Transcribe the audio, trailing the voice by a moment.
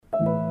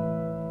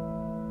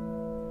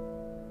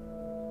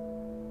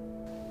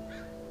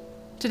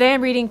Today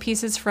I'm reading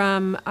pieces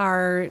from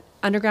our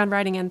underground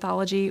writing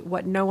anthology,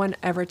 What No One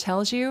Ever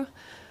Tells You.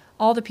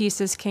 All the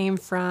pieces came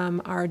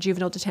from our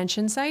juvenile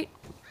detention site.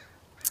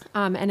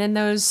 And in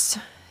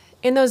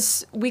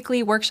those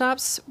weekly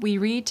workshops, we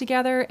read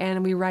together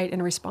and we write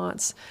in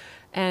response.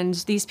 And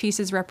these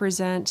pieces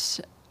represent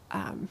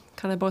kind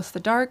of both the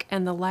dark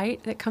and the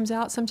light that comes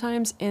out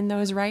sometimes in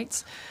those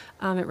writes.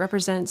 It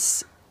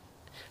represents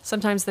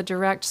sometimes the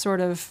direct sort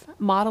of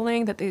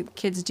modeling that the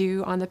kids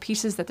do on the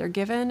pieces that they're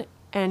given,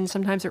 and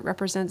sometimes it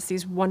represents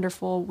these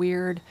wonderful,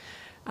 weird,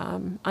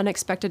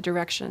 unexpected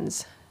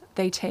directions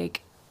they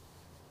take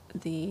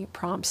the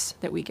prompts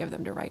that we give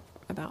them to write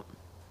about.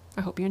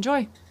 I hope you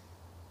enjoy.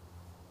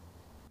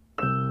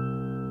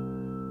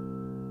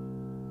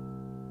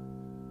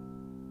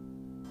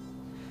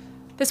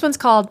 This one's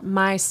called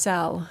My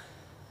Cell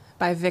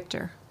by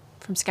Victor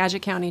from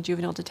Skagit County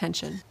Juvenile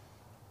Detention.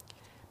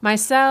 My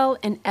cell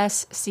in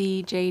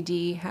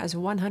SCJD has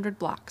 100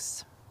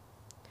 blocks.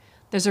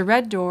 There's a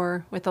red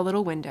door with a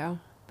little window,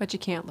 but you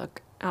can't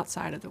look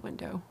outside of the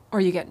window,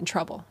 or you get in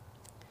trouble.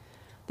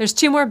 There's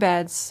 2 more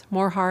beds,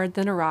 more hard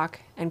than a rock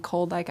and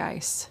cold like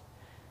ice.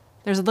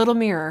 There's a little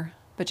mirror,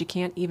 but you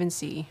can't even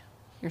see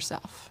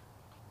yourself.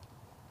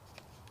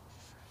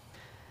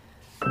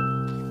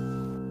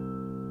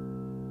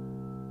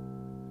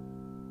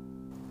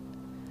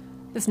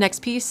 This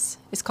next piece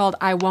is called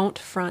I Won't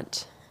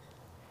Front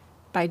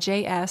by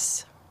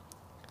J.S.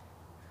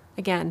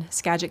 Again,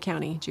 Skagit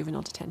County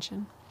Juvenile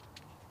Detention.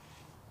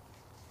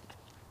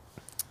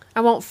 I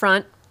won't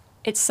front.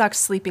 It sucks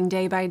sleeping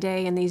day by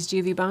day in these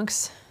juvie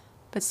bunks,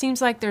 but seems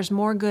like there's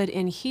more good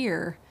in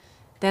here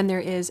than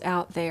there is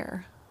out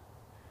there.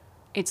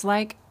 It's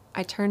like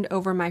I turned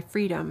over my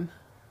freedom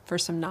for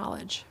some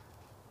knowledge.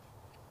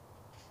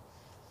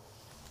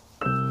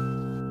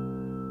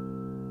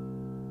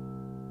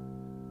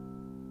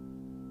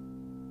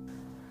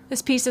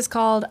 This piece is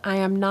called I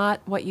Am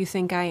Not What You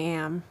Think I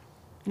Am,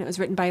 and it was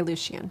written by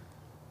Lucian.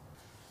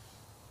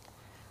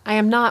 I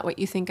am not what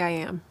you think I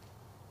am.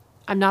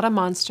 I'm not a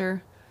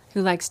monster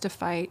who likes to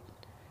fight,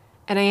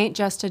 and I ain't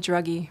just a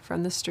druggie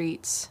from the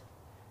streets.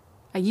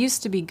 I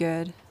used to be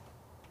good.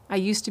 I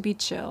used to be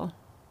chill.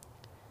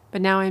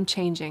 But now I'm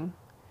changing,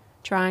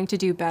 trying to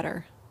do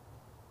better.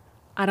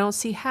 I don't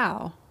see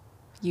how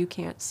you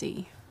can't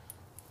see.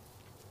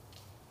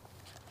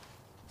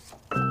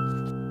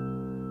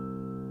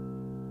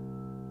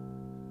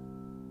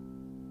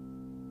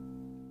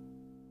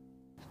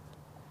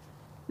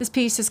 This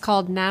piece is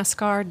called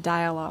NASCAR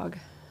Dialogue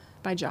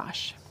by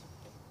Josh.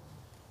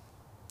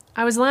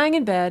 I was lying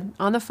in bed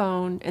on the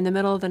phone in the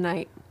middle of the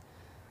night.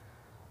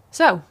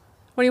 So,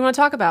 what do you want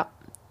to talk about?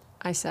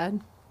 I said.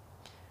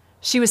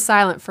 She was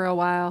silent for a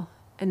while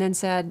and then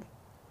said,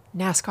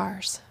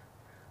 NASCARs.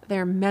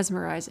 They're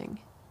mesmerizing.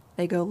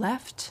 They go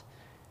left,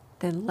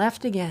 then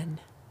left again,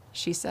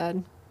 she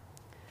said.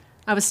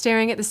 I was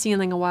staring at the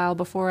ceiling a while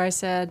before I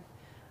said,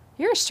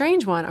 You're a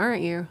strange one,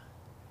 aren't you?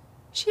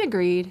 She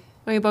agreed.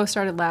 We both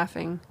started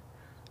laughing.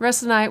 The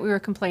rest of the night we were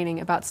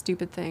complaining about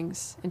stupid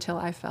things until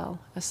I fell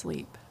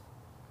asleep.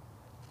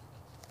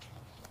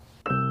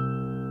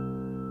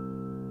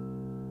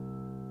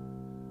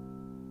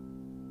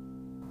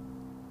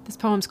 This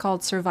poem's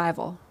called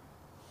Survival,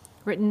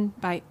 written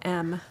by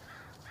M.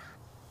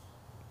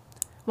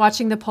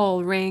 Watching the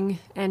pole ring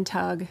and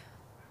tug,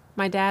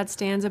 my dad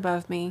stands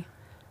above me,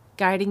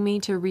 guiding me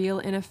to reel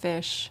in a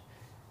fish,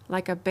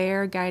 like a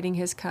bear guiding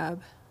his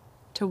cub,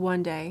 to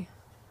one day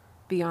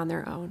be on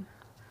their own.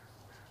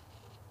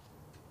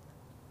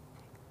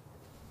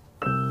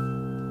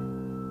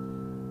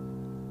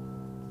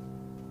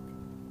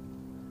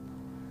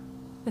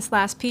 This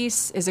last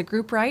piece is a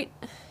group write,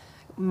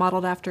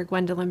 modeled after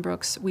Gwendolyn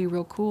Brooks' We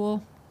Real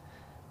Cool,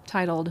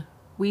 titled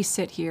We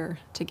Sit Here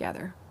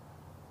Together.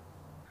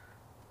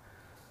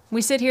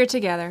 We sit here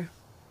together.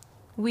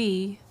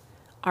 We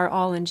are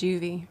all in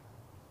juvie.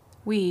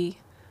 We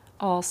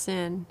all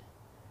sin.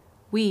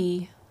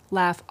 We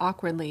laugh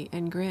awkwardly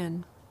and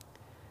grin.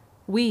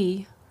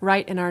 We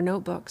write in our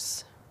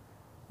notebooks.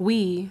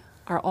 We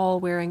are all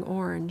wearing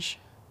orange.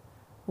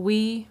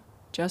 We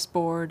just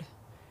bored.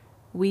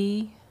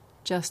 We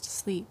just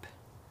sleep.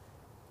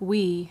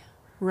 We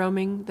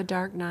roaming the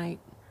dark night.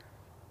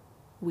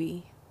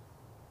 We.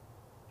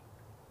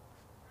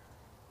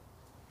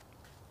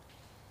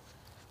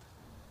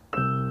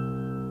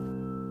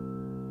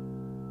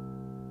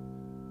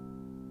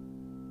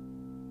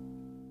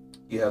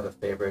 Do you have a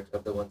favorite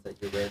of the ones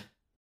that you read?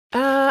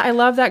 I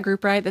love that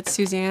group write that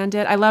Suzanne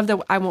did. I love the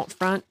I Won't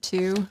Front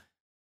too,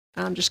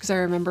 just because I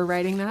remember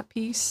writing that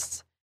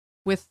piece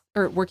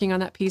working on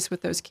that piece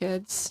with those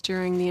kids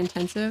during the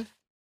intensive.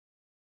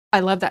 I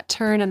love that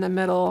turn in the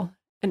middle,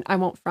 and I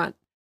won't front.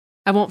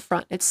 I won't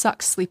front. It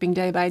sucks sleeping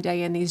day by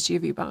day in these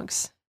juvie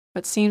bunks,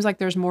 but seems like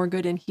there's more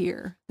good in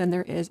here than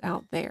there is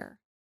out there.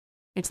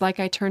 It's like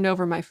I turned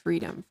over my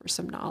freedom for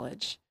some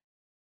knowledge.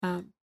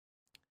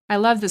 I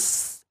love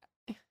this.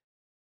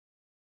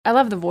 I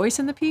love the voice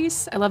in the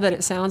piece. I love that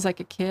it sounds like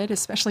a kid,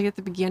 especially at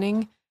the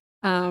beginning,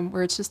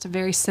 where it's just a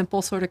very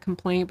simple sort of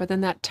complaint, but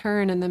then that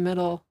turn in the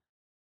middle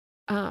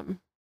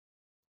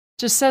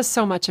just says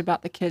so much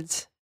about the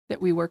kids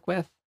that we work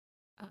with,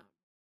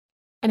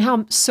 and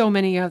how so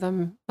many of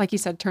them, like you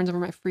said, turns over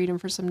my freedom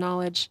for some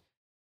knowledge,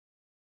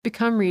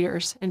 become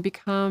readers and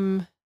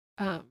become,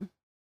 I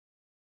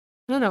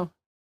don't know,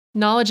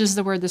 knowledge is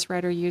the word this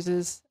writer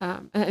uses.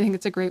 And I think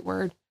it's a great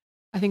word.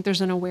 I think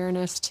there's an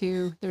awareness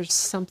to, there's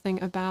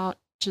something about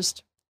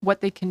just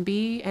what they can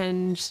be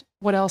and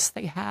what else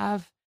they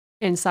have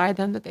inside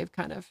them that they've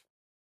kind of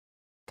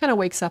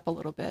wakes up a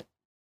little bit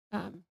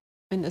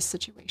in this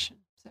situation.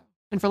 So,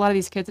 and for a lot of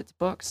these kids, it's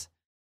books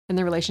and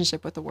their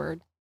relationship with the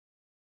word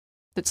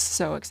that's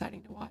so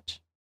exciting to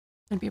watch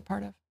and be a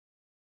part of.